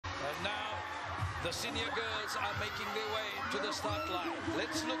The senior girls are making their way to the start line.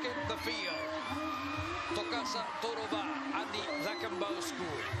 Let's look at the field. Tokasa Torova, Adi Zakambao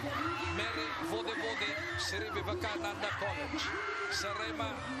School. Mary Vodevode, Sri Vivekananda College.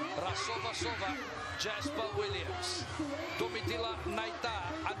 Sarema Rasova Sova, Jasper Williams. Domitila Naita,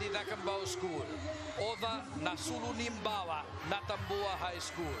 Adi Zakambao School. Oda Nasulu Nimbawa, Natambua High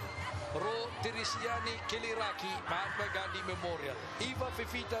School. Ro Tirisiani Kiliraki, Mahatma Gandhi Memorial. Eva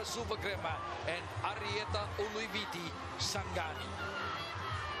Fifita Suvagrema and Arieta Uluiviti Sangani.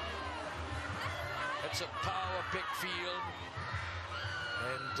 It's a power-packed field,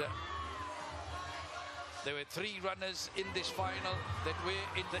 and there were 3 runners in this final that were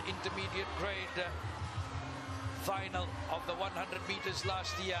in the intermediate grade final of the 100 meters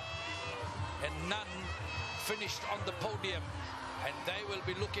last year, and none finished on the podium, and they will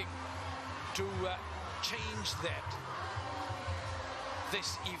be looking to change that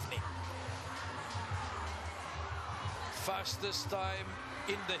this evening. Fastest time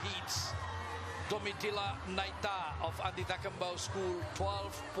in the heats, Domitila Naita of Adithakambao School,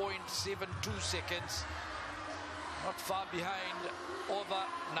 12.72 seconds. Not far behind Ova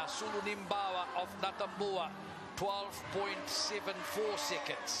Nasulu Nimbawa of Natambua, 12.74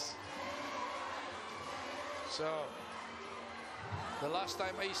 seconds. So, the last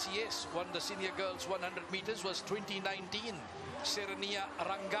time ACS won the senior girls 100 meters was 2019, Serenia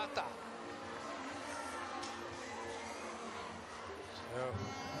Rangata. So,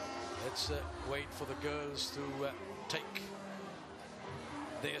 let's wait for the girls to take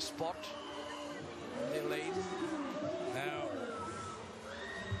their spot, their lane. Now,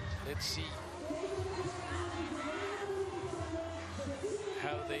 let's see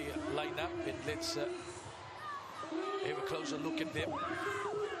how they line up, and let's have a closer look at them.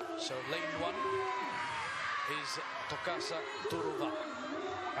 So, lane 1 is Tokasa Turuva,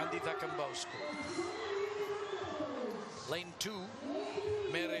 Adithakambao School. Lane 2,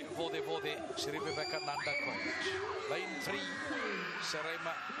 Mere Vodevode, Sri Vivekananda College. Lane 3,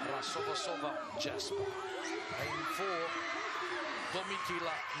 Serema Rasova Sova, Jasper. Lane 4,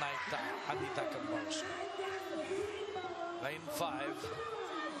 Domitila Naita, Adithakambao School. Lane 5,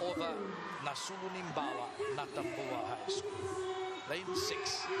 Oda Nasulu Nimbawa, Natambua High School. Lane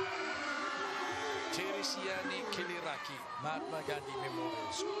 6, Teresiani Kiliraki, Mahatma Gandhi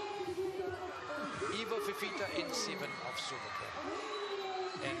Memorial School. Eva Fifita in 7 of Suvagrema.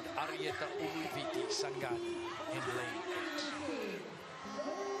 And Arieta Uluiviti Sangani in lane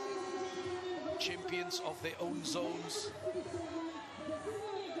 8. Champions of their own zones.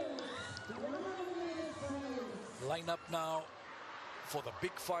 Line up now for the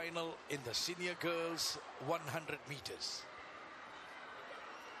big final in the senior girls 100 meters.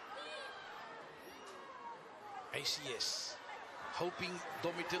 ACS hoping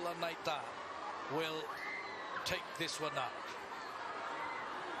Domitila Naita will take this one out.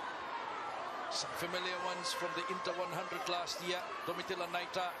 Some familiar ones from the Inter 100 last year. Domitila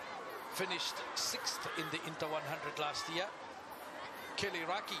Naita finished 6th in the Inter 100 last year. Kelly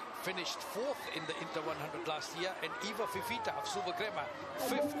Raki finished 4th in the Inter 100 last year. And Eva Fifita of Suvagrema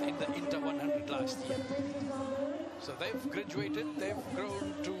 5th in the Inter 100 last year. So they've graduated, they've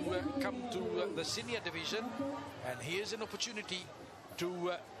grown to come to the senior division. And here's an opportunity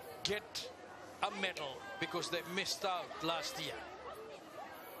to get a medal because they missed out last year.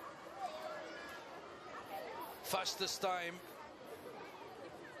 Fastest time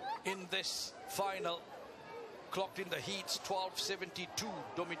in this final, clocked in the heats, 12.72,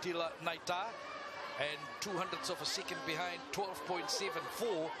 Domitila Naita, and 200ths of a second behind,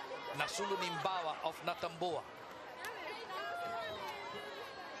 12.74, Nasulu Nimbawa of Natambua.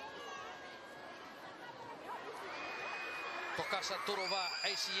 Tokasa Turova,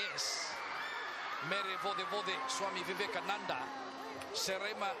 ACS, Mere Vodevode, Swami Vivekananda,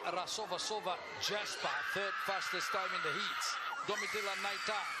 Serema Rasova Sova, Jasper, 3rd fastest time in the heats. Domitila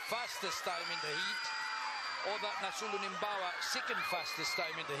Naita, fastest time in the heat. Oda Nasulu Nimbawa, 2nd fastest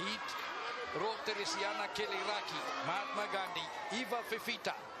time in the heat. Ro Teresiana Keliraki, Mahatma Gandhi, Eva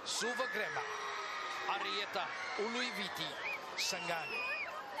Fifita, Suvagrema, Arieta Uluiviti Sangani.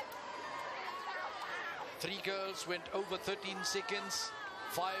 3 girls went over 13 seconds.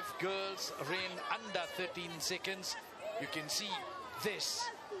 5 girls ran under 13 seconds. You can see this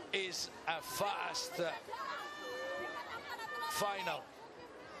is a fast final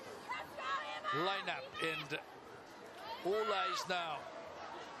lineup, and all eyes now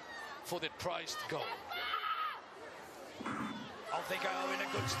for the prized gold. Off they go in a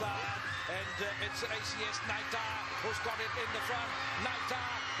good start, and it's ACS Naita who's got it in the front. Naita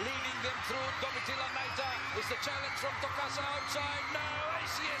leading them through. Domitila Naita is the challenge from Tokasa outside. No,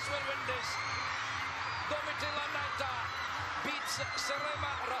 ACS will win this. Domitila Naita beats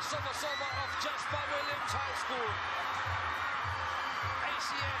Serema Rasovasova of Jasper Williams High School.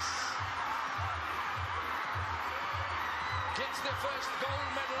 ACS gets their first gold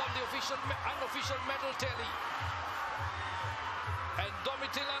medal on the unofficial medal tally. And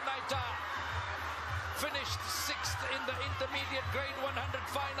Domitila Naita finished 6th in the intermediate grade 100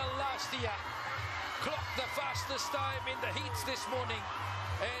 final last year. Clocked the fastest time in the heats this morning.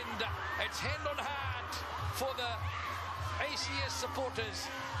 And it's hand on heart for the ACS supporters.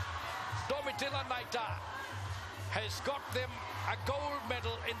 Domitila Naita has got them a gold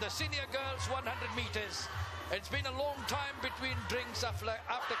medal in the senior girls 100 meters. It's been a long time between drinks after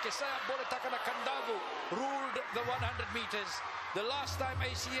Kesaya Boletakana Kandavu ruled the 100 meters. The last time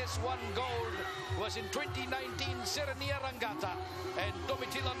ACS won gold was in 2019 Serenia Rangata, and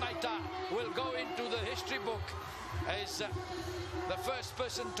Domitila Naita will go into the history book as the first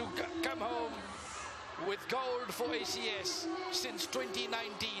person to come home with gold for ACS since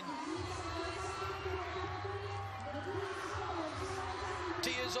 2019.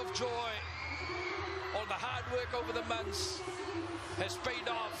 Tears of joy. All the hard work over the months has paid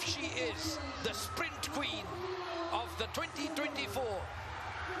off. She is the sprint queen of the 2024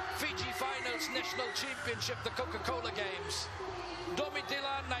 Fiji Finals National Championship, the Coca-Cola Games.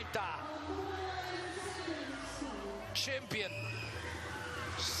 Domitila Naita, champion,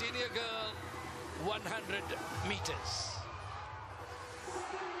 senior girl, 100 meters.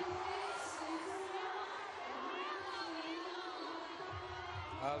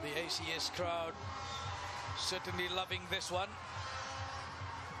 Well, the ACS crowd certainly loving this one.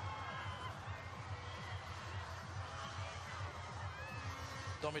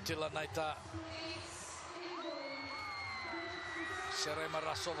 Domitila Naita, Serema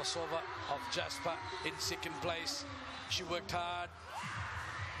Rasovasova of Jasper in second place. She worked hard,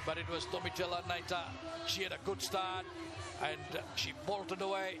 but it was Domitila Naita. She had a good start and she bolted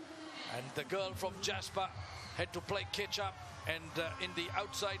away, and the girl from Jasper had to play catch up, and in the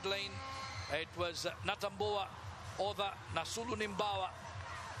outside lane it was Natamboa Oda Nasulu Nimbawa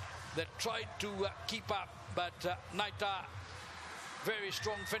that tried to keep up, but Naita, very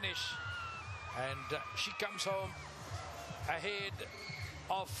strong finish, and she comes home ahead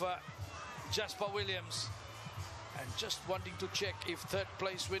of Jasper Williams. And just wanting to check if third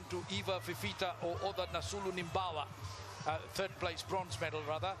place went to Eva Fifita or Oda Nasulu Nimbawa, third place bronze medal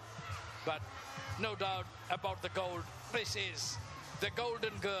rather, but no doubt about the gold. This is the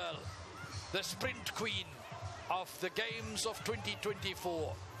golden girl, the sprint queen of the Games of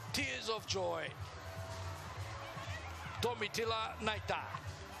 2024. Tears of joy. Domitila Naita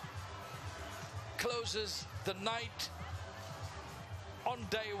closes the night on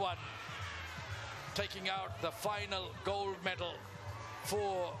day one, taking out the final gold medal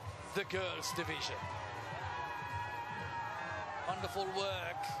for the girls division. Wonderful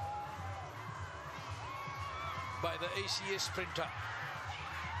work by the ACS sprinter.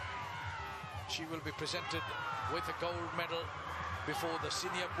 She will be presented with a gold medal before the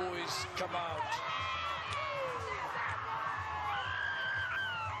senior boys come out.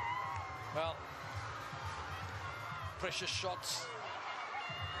 Well, precious shots.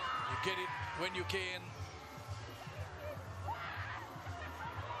 You get it when you can.